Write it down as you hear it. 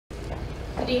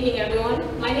Good evening,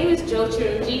 everyone. My name is Jo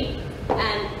Chirunji,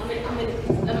 and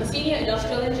I'm a senior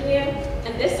industrial engineer,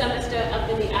 and this semester I've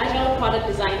been the Agile product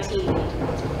design team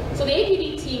lead. So the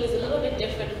APD team is a little bit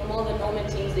different from all the normal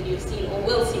teams that you've seen or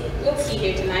will see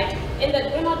here tonight, in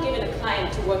that we're not given a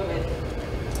client to work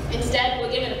with. Instead,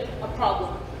 we're given a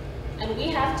problem, and we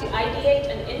have to ideate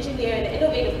and engineer an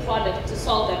innovative product to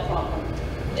solve that problem.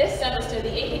 This semester, the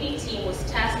APD team was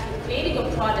tasked with creating a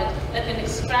product that can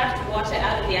extract water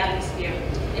out of the atmosphere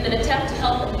in an attempt to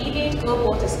help alleviate global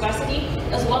water scarcity,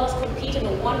 as well as compete in a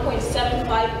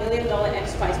 $1.75 million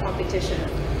X Prize competition.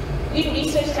 We've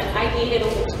researched and ideated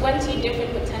over 20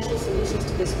 different potential solutions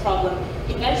to this problem,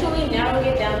 eventually narrowing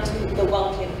it down to the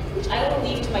Welkin, which I will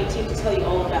leave to my team to tell you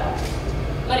all about.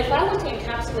 But if I were to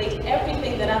encapsulate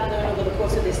everything that I've learned over the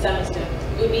course of this semester,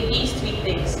 it would be these three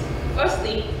things.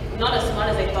 Firstly, not as smart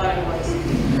as I thought I was.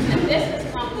 And this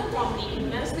has come from the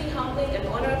immensely humbling and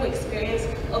honorable experience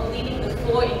of leading the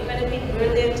four incredibly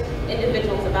brilliant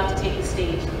individuals about to take the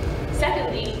stage.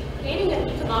 Secondly, creating an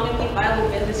economically viable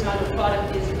business around a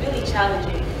product is really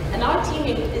challenging, and our team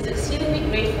is exceedingly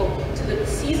grateful to the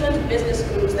seasoned business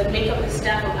gurus that make up the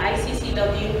staff of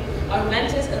I-CCEW, our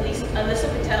mentors Alyssa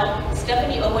Patel,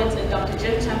 Stephanie Owens, and Dr.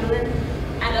 Jim Chamberlain,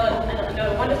 and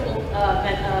our wonderful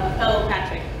fellow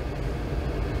Patrick.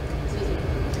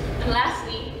 And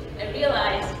lastly, I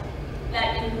realized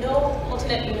that in no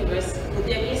alternate universe would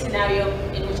there be a scenario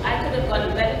in which I could have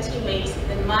gotten better teammates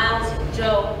than Miles,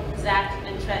 Joe, Zach,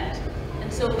 and Trent.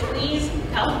 And so please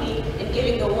help me in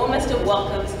giving the warmest of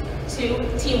welcomes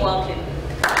to Team Welkin.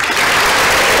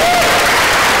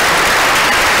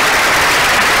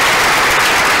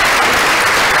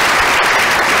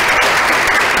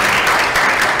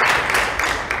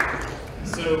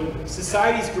 So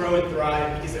societies grow and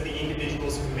thrive because of the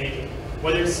individuals who make it.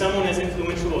 Whether it's someone as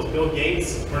influential as Bill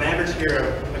Gates or an average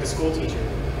hero like a school teacher,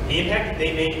 the impact that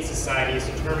they make in society is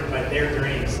determined by their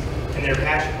dreams and their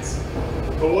passions.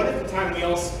 But what if the time we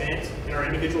all spent in our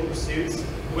individual pursuits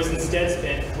was instead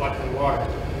spent collecting water,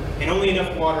 and only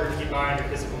enough water to get by on your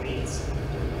physical needs?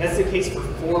 That's the case for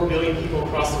 4 billion people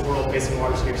across the world facing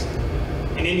water scarcity.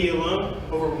 In India alone,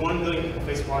 over 1 billion people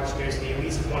face water scarcity at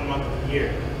least 1 month of the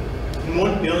year. And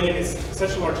 1 billion is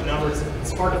such a large number,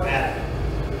 it's hard to fathom.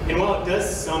 And while it does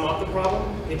sum up the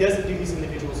problem, it doesn't do these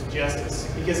individuals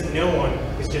justice, because no one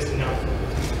is just enough.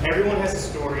 Everyone has a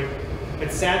story,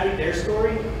 but sadly their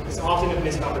story is often a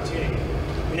missed opportunity.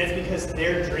 And that's because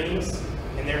their dreams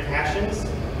and their passions,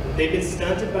 they've been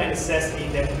stunted by necessity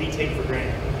that we take for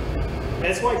granted.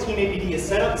 That's why Team APD has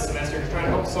set up this semester to try to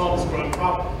help solve this growing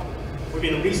problem. We've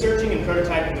been researching and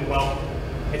prototyping the Welkin.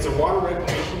 It's a water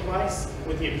reclamation device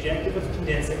with the objective of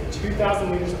condensing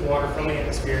 2,000 liters of water from the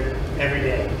atmosphere every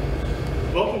day.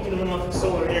 Welkin can run off of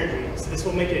solar energy, so this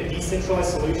will make it a decentralized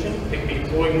solution that can be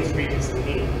deployed in these regions that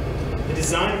we need. The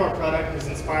design of our product was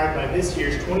inspired by this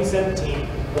year's 2017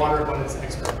 Water Abundance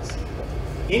X Prize.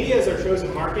 India is our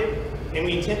chosen market, and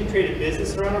we intend to create a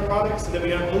business around our product so that we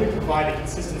not only provide a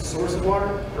consistent source of water,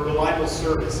 but a reliable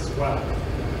service as well.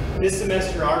 This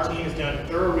semester, our team has done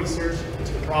thorough research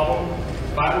into the problem,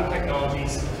 viable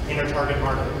technologies, and our target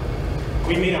market.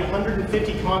 We've made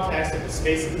 150 contacts over the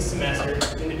space of this semester,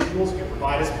 individuals who can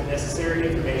provide us with necessary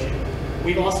information.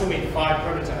 We've also made 5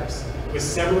 prototypes, with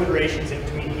several iterations in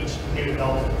between each new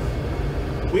development.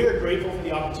 We are grateful for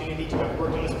the opportunity to have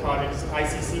worked on this project as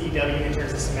I-CCEW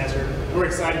interns this semester. We're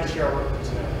excited to share our work with you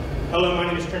tonight. Hello, my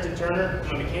name is Trenton Turner.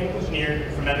 I'm a mechanical engineer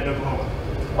from Edmond, Oklahoma.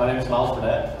 My name is Miles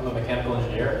Burnett. I'm a mechanical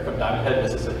engineer from Diamond Head,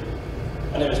 Mississippi.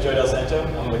 My name is Joe Del Santo.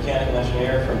 I'm a mechanical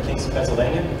engineer from Kingston,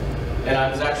 Pennsylvania. And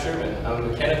I'm Zach Sherman. I'm a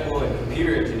mechanical and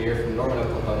computer engineer from Norman,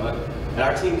 Oklahoma. And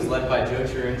our team is led by Joe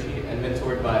Chirunji and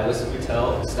mentored by Alyssa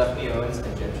Patel, Stephanie Owens,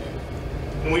 and Jim Chang.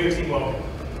 And we are Team Welkin.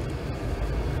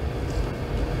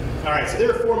 All right, so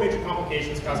there are 4 major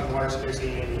complications causing water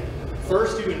scarcity in India.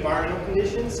 First, due to environmental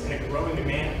conditions and a growing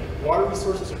demand, water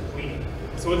resources are depleting.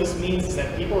 So what this means is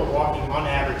that people are walking on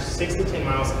average 6 to 10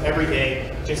 miles every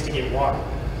day just to get water.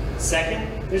 Second,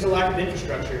 there's a lack of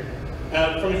infrastructure.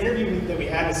 From an interview that we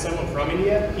had with someone from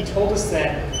India, he told us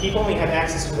that people only have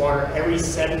access to water every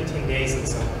 7 to 10 days in the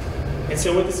summer. And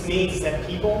so what this means is that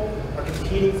people are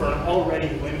competing for an already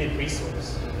limited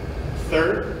resource.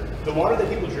 Third, the water that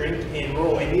people drink in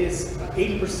rural India is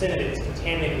 80% of it is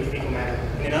contaminated with fecal matter.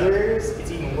 And in other areas,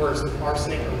 it's even worse with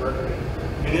arsenic or mercury.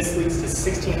 And this leads to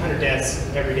 1,600 deaths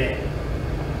every day.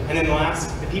 And then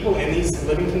last, the people in these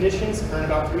living conditions earn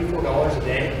about $3 to $4 a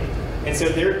day. And so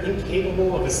they're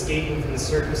incapable of escaping from the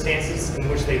circumstances in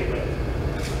which they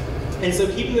live. And so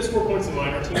keeping those 4 points in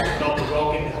mind, our team has developed a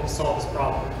Welkin to help solve this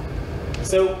problem.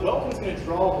 So Welkin's going to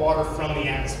draw water from the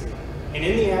atmosphere. And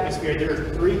in the atmosphere, there are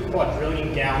 3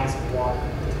 quadrillion gallons of water.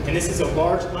 And this is a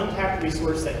large untapped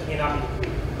resource that cannot be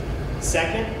depleted.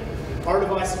 Second, our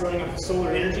device is running off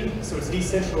solar energy, so it's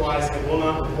decentralized and will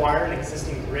not require an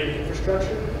existing grid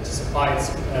infrastructure to supply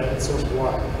its source of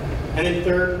water. And then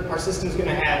third, our system is going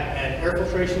to have an air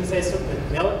filtration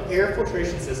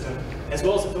system, as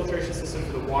well as a filtration system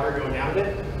for the water going out of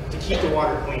it to keep the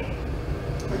water clean.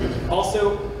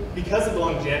 Also, because of the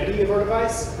longevity of our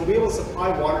device, we'll be able to supply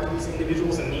water to these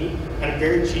individuals in need at a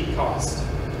very cheap cost.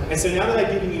 And so now that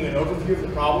I've given you an overview of the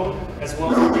problem, as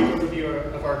well as a brief overview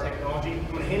of our technology, I'm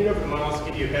going to hand it over to Miles to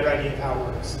give you a better idea of how it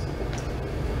works.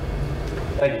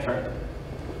 Thank you, Trent.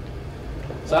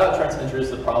 So now that Trent's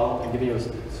introduced the problem and give you a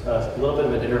little bit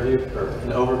of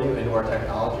an overview into our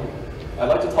technology, I'd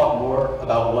like to talk more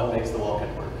about what makes the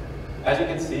Welkin work. As you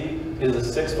can see, it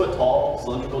is a 6-foot-tall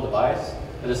cylindrical device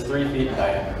that is 3 feet in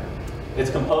diameter. It's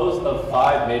composed of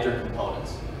 5 major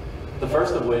components. The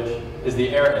first of which is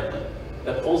the air inlet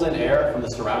that pulls in air from the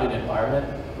surrounding environment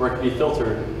where it can be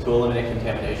filtered to eliminate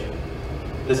contamination.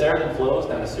 This air then flows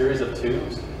down a series of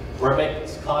tubes where it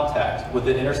makes contact with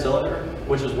the inner cylinder,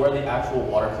 which is where the actual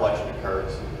water collection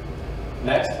occurs.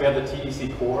 Next, we have the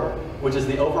TEC core, which is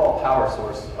the overall power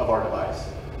source of our device.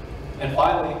 And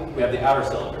finally, we have the outer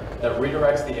cylinder that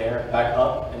redirects the air back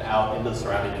up and out into the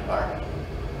surrounding environment.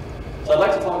 So I'd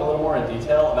like to talk a little more in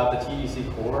detail about the TEC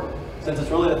core, since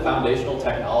it's really the foundational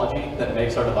technology that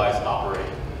makes our device operate.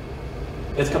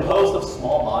 It's composed of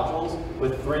small modules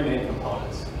with 3 main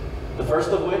components. The first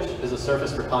of which is a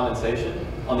surface for condensation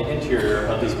on the interior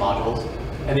of these modules,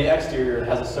 and the exterior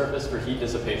has a surface for heat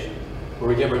dissipation, where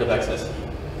we get rid of excess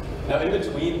heat. Now in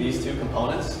between these 2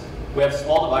 components, we have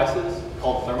small devices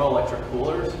called thermoelectric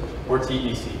coolers, or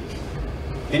TECs.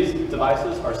 These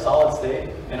devices are solid state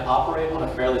and operate on a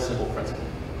fairly simple principle.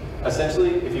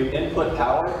 Essentially, if you input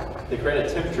power, they create a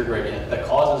temperature gradient that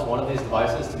causes one of these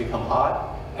devices to become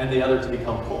hot and the other to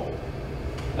become cold.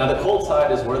 Now the cold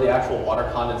side is where the actual water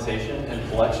condensation and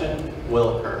collection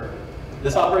will occur.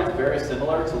 This operates very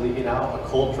similar to leaving out a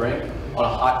cold drink on a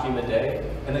hot, humid day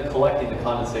and then collecting the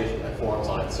condensation that forms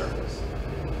on its surface.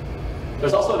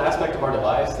 There's also an aspect of our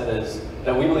device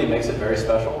that we believe makes it very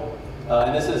special,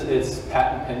 and this is its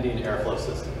patent-pending airflow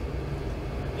system.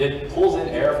 It pulls in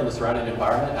air from the surrounding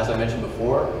environment, as I mentioned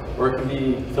before, where it can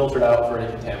be filtered out for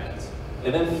any contaminants.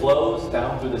 It then flows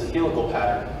down through this helical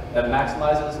pattern that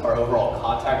maximizes our overall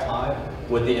contact time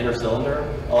with the inner cylinder,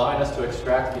 allowing us to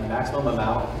extract the maximum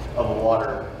amount of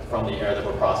water from the air that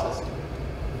we're processing.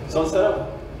 So instead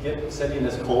of sending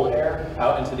this cold air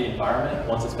out into the environment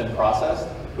once it's been processed,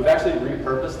 we've actually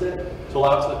repurposed it to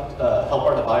allow it to help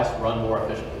our device run more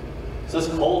efficiently. So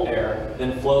this cold air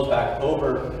then flows back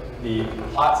over the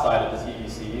hot side of the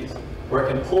TECs, where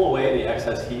it can pull away the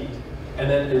excess heat, and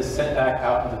then is sent back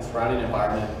out into the surrounding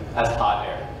environment as hot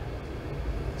air.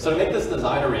 So to make this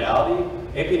design a reality,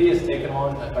 APD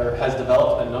has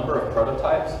developed a number of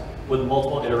prototypes with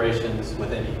multiple iterations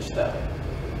within each step.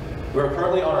 We're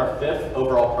currently on our 5th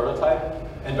overall prototype,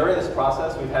 and during this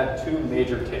process, we've had 2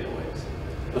 major takeaways.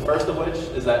 The first of which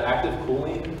is that active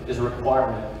cooling is a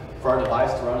requirement for our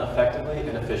device to run effectively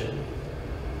and efficiently.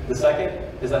 The second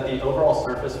is that the overall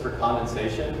surface for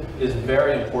condensation is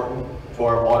very important to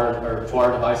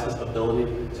our device's ability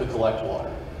to collect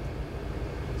water.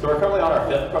 So we're currently on our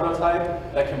 5th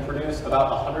prototype that can produce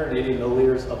about 180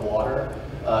 milliliters of water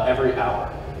every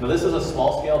hour. Now this is a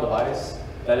small-scale device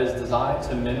that is designed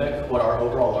to mimic what our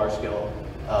overall large-scale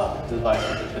device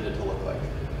is intended to look like.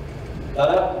 Now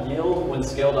that yield, when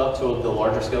scaled up to the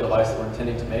larger scale device that we're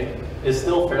intending to make, is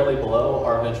still fairly below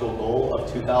our eventual goal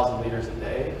of 2,000 liters a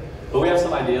day, but we have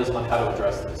some ideas on how to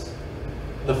address this.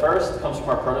 The first comes from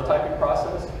our prototyping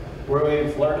process, where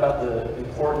we've learned about the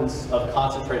importance of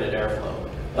concentrated airflow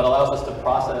that allows us to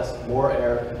process more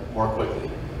air more quickly.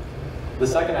 The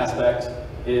second aspect,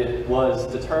 it was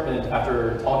determined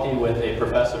after talking with a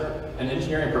professor, an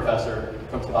engineering professor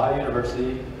from Tabata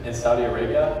University in Saudi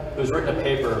Arabia, who's written a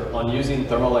paper on using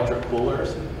thermoelectric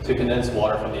coolers to condense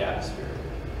water from the atmosphere.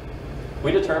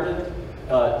 We determined,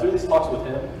 through these talks with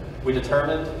him, we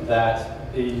determined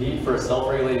that the need for a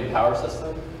self-regulating power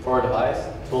system for our device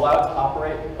to allow it to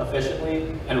operate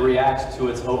efficiently and react to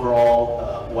its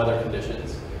overall weather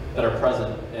conditions that are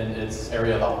present in its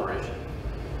area of operation.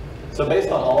 So based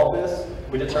on all of this,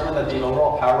 we determined that the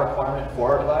overall power requirement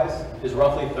for our device is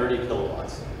roughly 30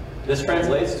 kilowatts. This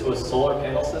translates to a solar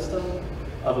panel system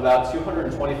of about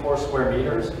 224 square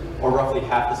meters, or roughly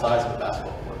half the size of a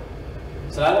basketball court.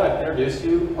 So now that I've introduced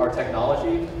you our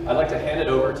technology, I'd like to hand it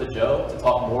over to Joe to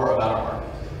talk more about our market.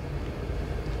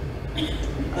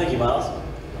 Thank you, Miles.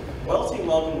 While Team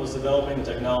Welkin was developing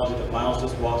the technology that Miles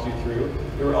just walked you through,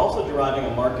 we were also deriving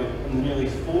a market from the nearly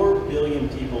 4 billion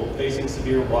people facing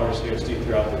severe water scarcity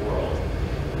throughout the world.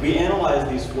 We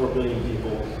analyzed these 4 billion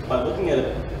people by looking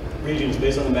at regions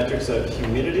based on the metrics of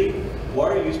humidity,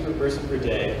 water use per person per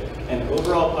day, and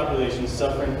overall population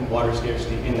suffering from water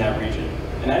scarcity in that region.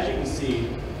 And as you can see,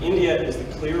 India is the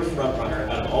clear front runner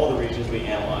out of all the regions we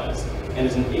analyzed, and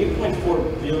is an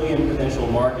 8.4 billion potential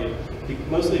market,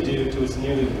 mostly due to its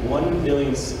nearly 1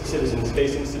 billion citizens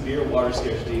facing severe water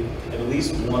scarcity at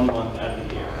least 1 month out of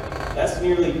the year. That's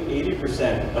nearly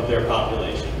 80% of their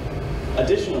population.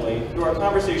 Additionally, through our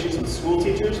conversations with school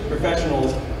teachers,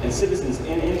 professionals, and citizens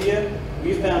in India,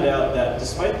 we found out that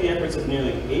despite the efforts of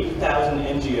nearly 8,000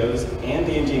 NGOs and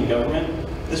the Indian government,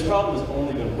 this problem has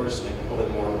only been worsening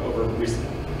over recent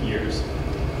years.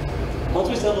 Once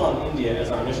we settled on India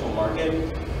as our initial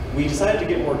market, we decided to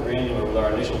get more granular with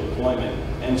our initial deployment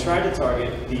and tried to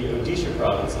target the Odisha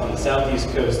province on the southeast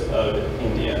coast of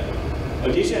India.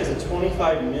 Odisha has a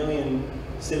 25 million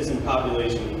citizen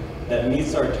population that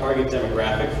meets our target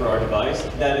demographic for our device.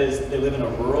 That is, they live in a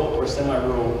rural or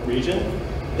semi-rural region.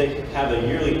 They have a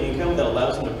yearly income that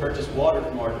allows them to purchase water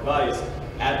from our device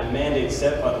at the mandate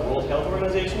set by the World Health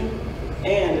Organization.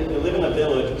 And they live in a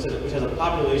village which has a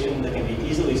population that can be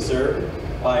easily served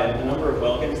by a number of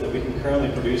Welkins that we can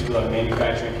currently produce with our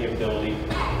manufacturing capability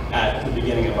at the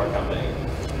beginning of our company.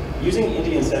 Using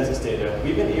Indian census data,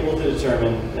 we've been able to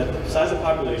determine that the size of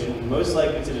population most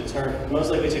likely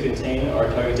to contain our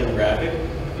target demographic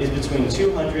is between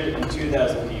 200 and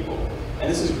 2,000 people. And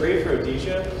this is great for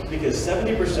Odisha because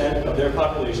 70% of their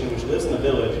population, which lives in a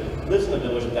village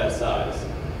of that size.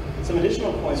 Some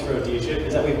additional points for Odisha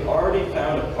is that we've already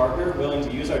found a partner willing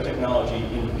to use our technology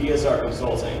in BSR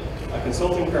Consulting, a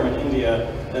consulting firm in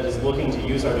India that is looking to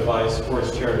use our device for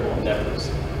its charitable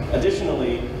endeavors.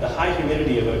 Additionally, the high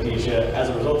humidity of Odisha, as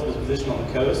a result of its position on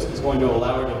the coast, is going to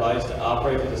allow our device to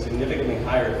operate with a significantly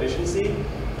higher efficiency,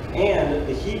 and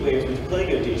the heat waves which plague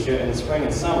Odisha in the spring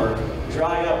and summer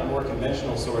dry up more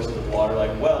conventional sources of water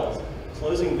like wells,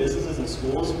 closing businesses and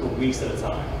schools for weeks at a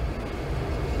time.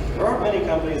 There aren't many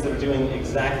companies that are doing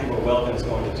exactly what Welkin is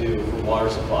going to do for water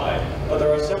supply, but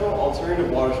there are several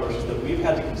alternative water sources that we've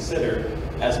had to consider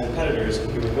as competitors if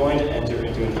we were going to enter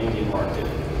into an Indian market.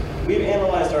 We've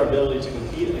analyzed our ability to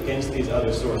compete against these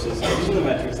other sources using the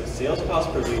metrics of sales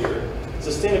cost per liter,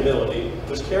 sustainability,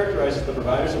 which characterizes the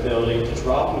provider's ability to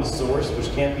draw from a source which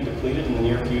can't be depleted in the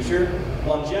near future,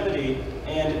 longevity,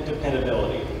 and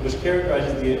dependability, which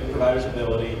characterizes the provider's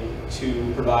ability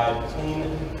to provide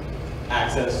clean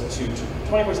access to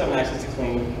 24/7 access to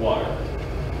clean water.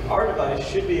 Our device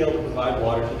should be able to provide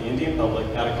water to the Indian public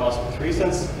at a cost of 3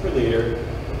 cents per liter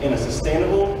in a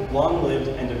sustainable, long-lived,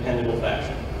 and dependable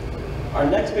fashion. Our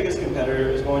next biggest competitor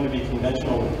is going to be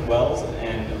conventional wells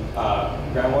and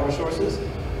groundwater sources,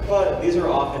 but these are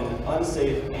often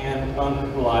unsafe and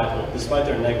unreliable despite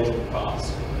their negligible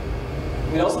costs.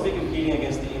 We'd also be competing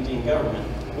against the Indian government,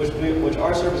 which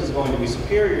our service is going to be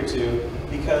superior to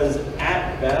because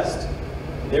at best,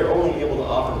 they're only able to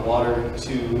offer water to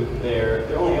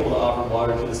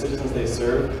the citizens they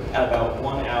serve at about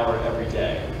 1 hour every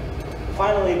day.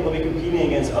 Finally, we'll be competing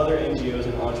against other NGOs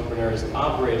and entrepreneurs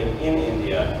operating in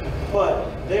India, but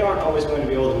they aren't always going to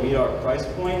be able to meet our price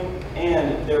point,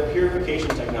 and their purification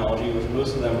technology, which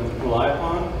most of them rely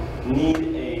upon, need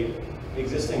a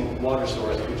existing water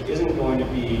source, which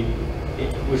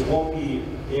won't be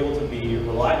able to be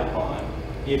relied upon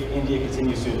if India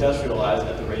continues to industrialize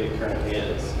at the rate it currently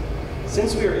is.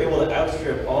 Since we are able to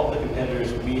outstrip all of the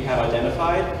competitors we have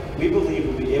identified, we believe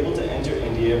we'll be able to enter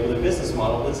India with a business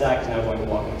model that Zach is now going to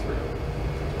walk you through.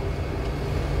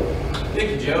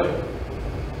 Thank you, Joe.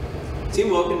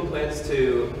 Team Welkin plans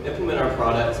to implement our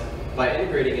product by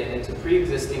integrating it into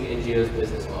pre-existing NGOs'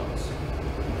 business models.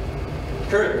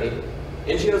 Currently,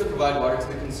 NGOs provide water to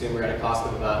the consumer at a cost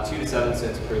of about 2 to 7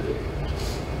 cents per liter.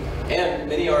 And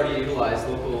many already utilize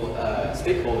local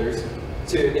stakeholders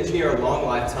to engineer a long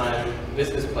lifetime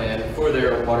business plan for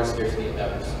their water scarcity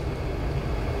endeavors.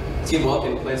 Team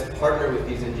Welkin plans to partner with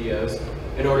these NGOs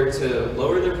in order to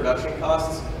lower their production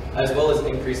costs as well as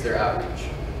increase their outreach.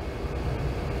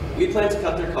 We plan to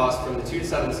cut their costs from the 2 to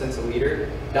 7 cents a liter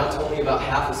down to only about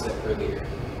half a cent per liter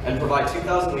and provide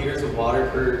 2,000 liters of water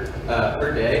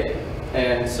per day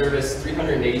and service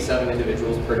 387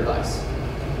 individuals per device.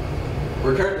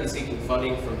 We're currently seeking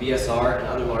funding from BSR and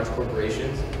other large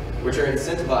corporations, which are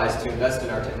incentivized to invest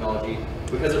in our technology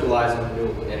because it relies on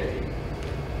renewable energy.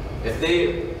 If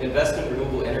they invest in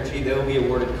renewable energy, they will be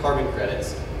awarded carbon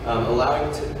credits,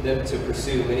 allowing them to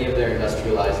pursue many of their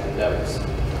industrialized endeavors.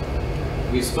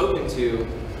 We've spoken to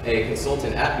a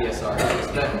consultant at BSR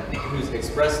who's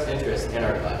expressed interest in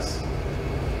our device.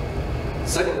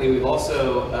 Secondly, we've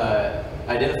also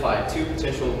identified 2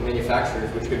 potential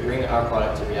manufacturers which could bring our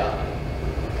product to reality.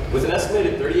 With an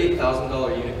estimated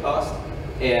 $38,000 unit cost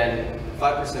and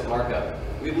 5% markup,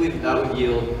 we believe that would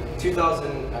yield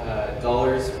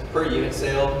 $2,000 per unit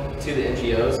sale to the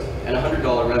NGOs and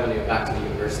 $100 revenue back to the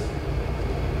university.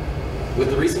 With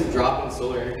the recent drop in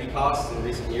solar energy costs in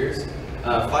recent years,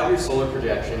 5-year solar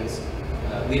projections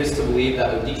lead us to believe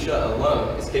that Odisha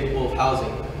alone is capable of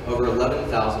housing over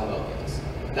 11,000 Welkins.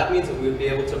 That means that we would be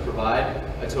able to provide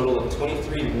a total of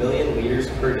 23 million liters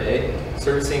per day,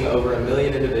 servicing over 1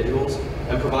 million individuals,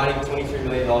 and providing $23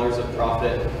 million of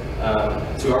profit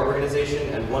to our organization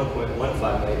and $1.15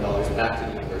 million back to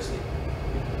the university.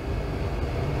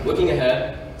 Looking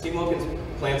ahead, Team Welkin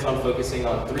plans on focusing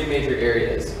on 3 major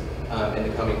areas in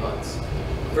the coming months.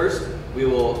 First, we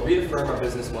will reaffirm our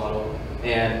business model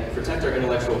and protect our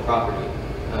intellectual property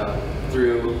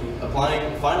through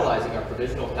finalizing our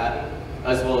provisional patent,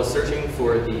 as well as searching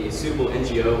for the suitable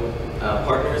NGO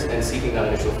partners and seeking that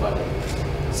initial funding.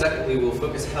 Secondly, we'll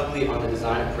focus heavily on the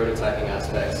design and prototyping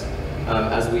aspects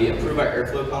as we improve our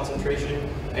airflow concentration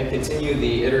and continue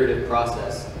the iterative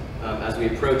process as we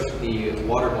approach the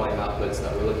water volume outputs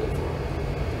that we're looking for.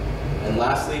 And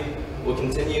lastly, we'll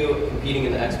continue competing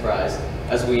in the X Prize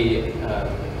as we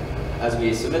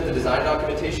submit the design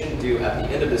documentation due at the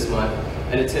end of this month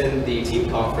and attend the team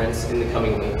conference in the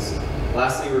coming weeks.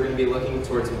 Lastly, we're going to be looking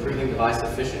towards improving device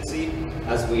efficiency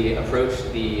as we approach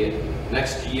the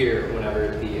next year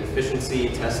whenever the efficiency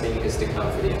testing is to come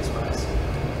for the X Prize.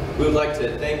 We would like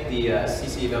to thank the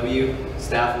I-CCEW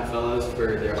staff and fellows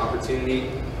for their opportunity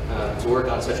to work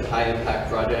on such a high-impact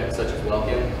project such as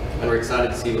Welkin, and we're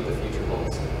excited to see what the future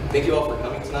holds. Thank you all for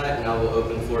coming tonight, and now we'll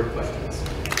open the floor to questions.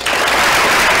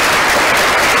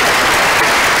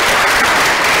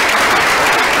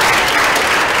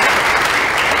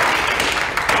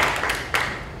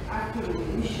 After the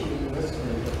initial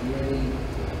investment of nearly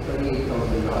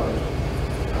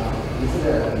 $38,000, is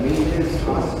there a maintenance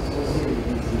cost associated with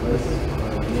these devices on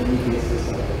a yearly basis?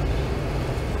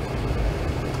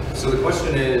 So the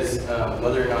question is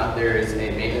whether or not there is a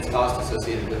maintenance cost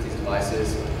associated with these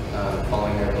devices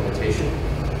following their implementation.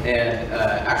 And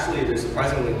actually, there's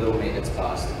surprisingly little maintenance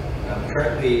cost.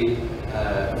 Currently,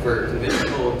 for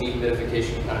conventional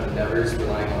dehumidification kind of endeavors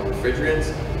relying on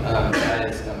refrigerants,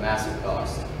 that is a massive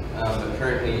cost. But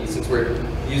currently, since we're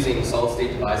using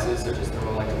solid-state devices such as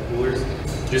thermoelectric coolers,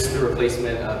 just the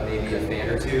replacement of maybe a fan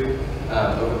or 2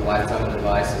 over the lifetime of the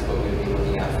device is what we would be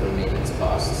looking at for maintenance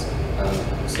costs.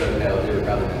 So no, they would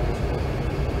rather manageable.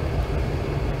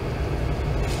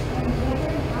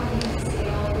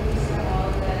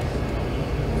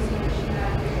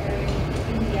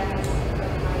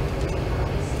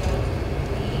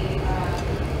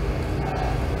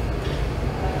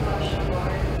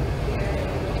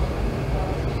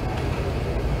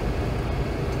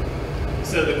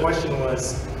 So the question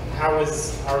was, how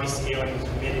are we scaling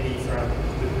humidity from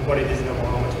what it is in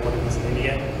Oklahoma to what it is in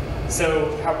India?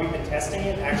 So how we've been testing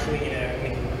it, actually in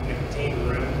a contained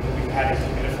room, where we've had a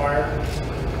humidifier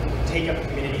take up the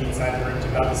humidity inside the room to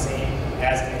about the same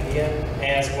as in India,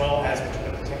 as well as we took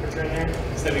up the temperature in there,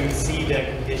 so that we would see the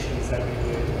conditions that we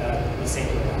would be safe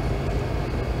with.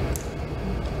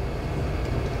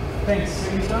 Thanks.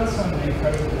 So you've done some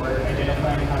incredible work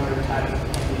identifying how your patent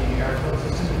and the airflow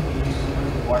system can be used to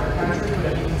improve water capture, but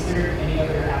have you considered any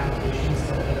other applications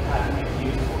that the patent might be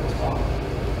used for as well?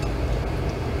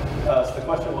 So the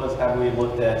question was, have we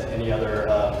looked at any other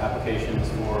applications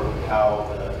for how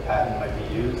the patent might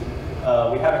be used?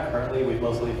 We haven't currently. We've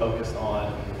mostly focused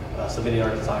on submitting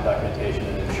our design documentation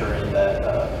and ensuring that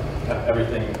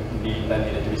everything that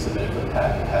needed to be submitted for the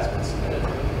patent has been submitted.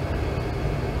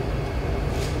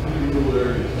 Rural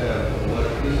areas have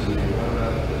electricity, why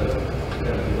not have devices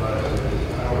that is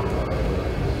powered by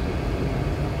electricity,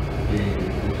 being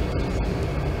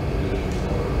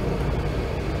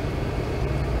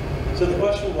So the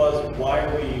question was, why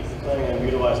are we planning on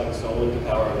utilizing solar to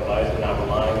power our device and not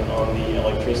relying on the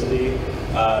electricity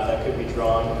that could be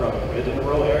drawn from a grid in a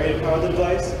rural area to power the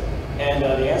device? And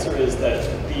the answer is that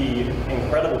the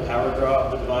incredible power draw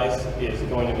of the device is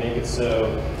going to make it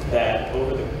so that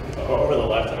over the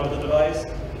lifetime of the device,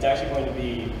 it's actually going to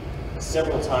be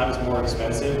several times more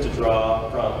expensive to draw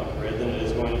from a grid than it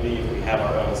is going to be if we have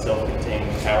our own self-contained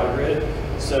power grid.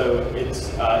 So it's,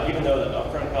 even though the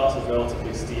upfront cost is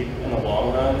relatively steep, in the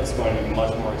long run, it's going to be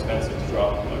much more expensive to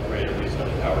draw from a grid or use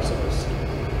another power source.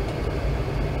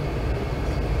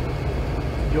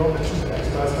 You all mentioned the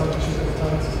X-Prize competition at the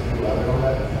time, so you elaborate on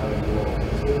that and how you all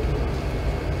use it?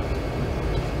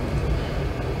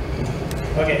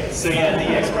 Okay, so yeah,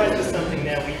 the XPRIZE is something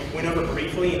that we went over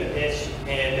briefly in the pitch,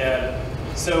 and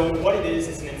so what it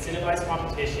is an incentivized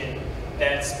competition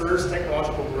that spurs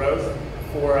technological growth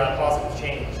for positive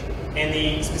change. And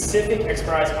the specific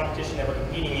XPRIZE competition that we're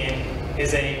competing in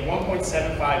is a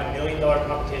 $1.75 million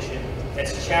competition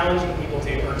that's challenging people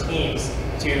or teams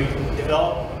to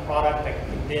develop a product that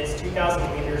can condense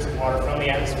 2,000 liters of water from the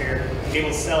atmosphere and be able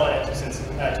to sell it at 2 cents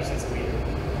a liter.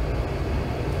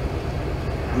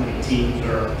 How many teams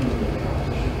are in the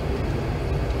competition?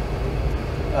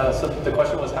 So the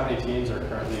question was how many teams are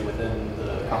currently within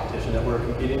the competition that we're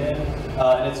competing in,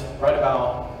 and it's right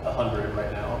about 100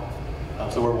 right now.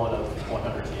 So we're one of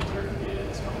 100 teams that are competing in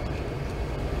this competition.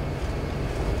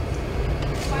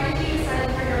 Why did you decide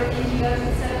to partner with NGOs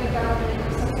instead of the government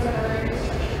or some sort of other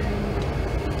infrastructure?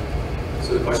 So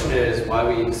the question is why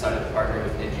we decided to partner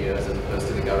with NGOs as opposed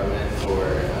to the government or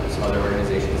some other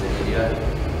organizations in India.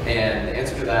 And the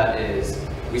answer to that is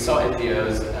we saw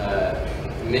NGOs,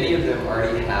 many of them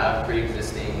already have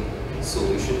pre-existing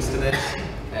solutions to this,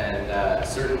 and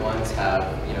certain ones have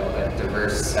a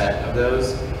diverse set of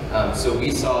those. So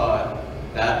we saw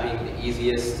that being the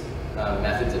easiest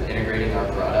methods of integrating our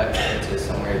product into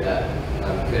somewhere that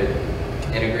could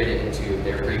integrate it into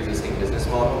their pre-existing business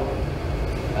model.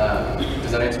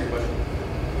 Does that answer your question?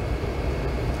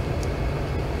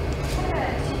 Kind of a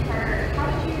two-parter. How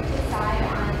did you decide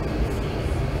on PCs?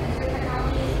 Is there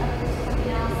technologies opposed to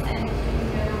something else, and do you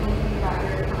know anything about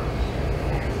your competition?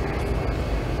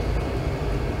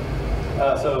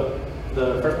 So the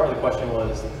first part of the question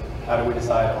was, how do we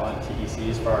decide on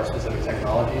TECs for our specific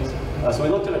technologies? So we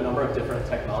looked at a number of different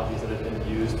technologies that have been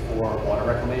used for water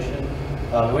reclamation.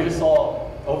 We just saw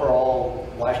overall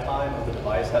lifetime of the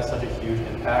device has such a huge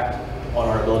impact on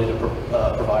our ability to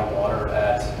provide water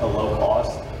at a low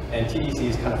cost, and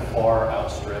TECs kind of far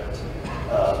outstripped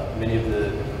many of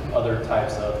the other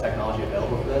types of technology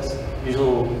available for this.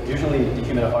 Usually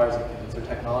dehumidifiers and condenser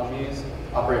technologies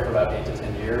operate for about 8 to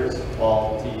 10 years,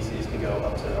 while TECs can go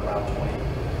up to around 20.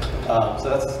 So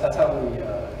that's how we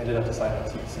ended up deciding on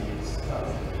TECs.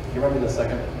 Do you remember the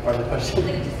second part of the question?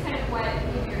 Like just kind of what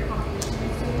maybe your competition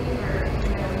is doing, or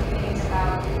anything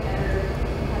about better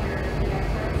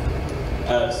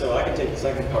competitors? So I can take the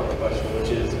second part of the question, which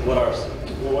is what are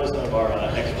some of our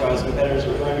XPRIZE competitors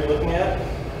we're going to be looking at.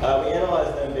 We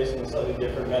analyzed them based on slightly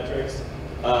different metrics,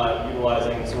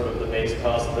 utilizing sort of the base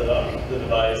cost of the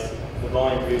device, the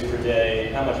volume produced per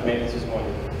day, how much maintenance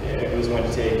it was going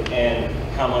to take, and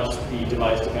how much the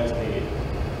device depends on the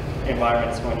environment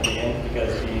it's going to be in,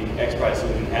 because the XPRIZE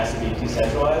solution has to be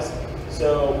decentralized.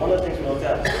 So one of the things we looked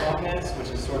at was Cognex, which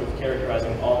is sort of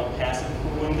characterizing all the passive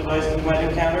cooling devices we might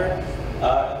encounter.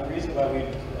 And the reason why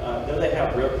though they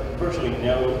have virtually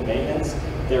no maintenance,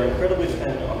 they're incredibly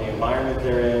dependent on the environment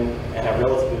they're in and have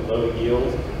relatively low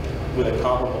yield with a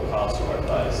comparable cost to our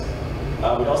device.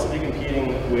 We'd also be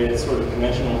competing with sort of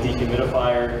conventional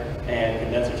dehumidifier and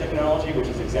condenser technology, which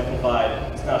is exemplified,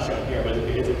 it's not shown here, but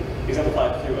it's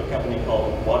exemplified through a company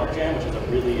called WaterJam, which is a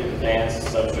really advanced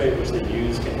substrate which they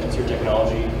use condenser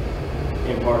technology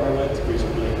in partner with to produce a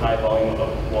really high volume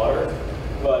of water.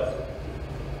 But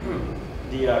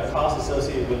the cost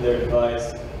associated with their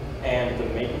device and the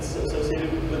maintenance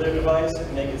associated with their device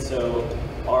make it so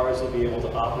ours will be able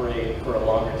to operate for a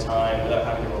longer time without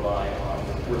having to rely on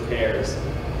repairs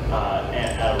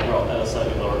at a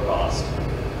slightly lower cost.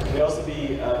 We'd also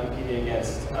be competing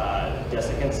against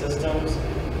desiccant systems,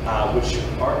 which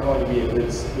aren't going to be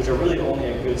which are really only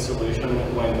a good solution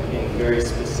when in very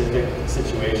specific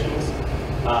situations.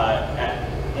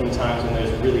 In times when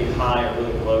there's really high or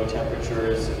really low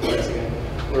temperatures, desiccant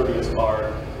impervious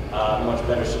are a much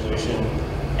better solution,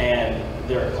 and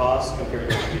their cost compared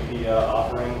to the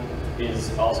offering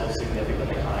is also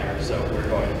significantly higher, so we're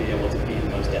going to be able to beat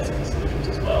those desiccant solutions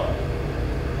as well.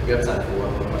 We have time for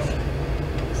one more question.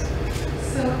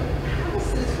 So how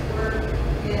does this work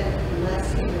in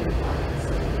less humid climates?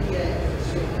 So India is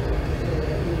extremely the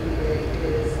humidity rate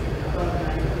is above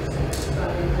 90%, but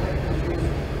in other countries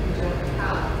we don't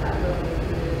have that level of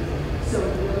humidity. So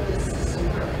will this system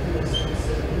work in those sorts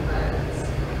of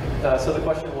environments? So the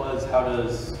question was,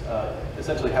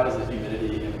 essentially how does the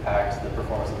humidity impact the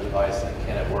performance of the device, and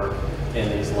can it work in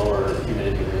these lower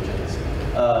humidity regions?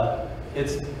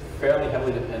 It's fairly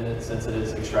heavily dependent, since it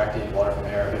is extracting water from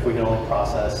air. If we can only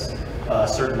process a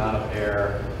certain amount of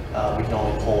air, we can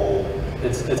only pull,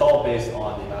 it's all based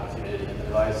on the amount of humidity in the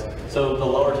device. So the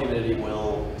lower humidity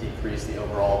will decrease the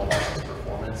overall device's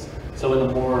performance. So in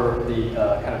the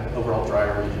kind of overall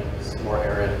drier regions, more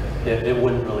arid, it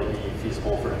wouldn't really be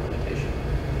feasible for implementation.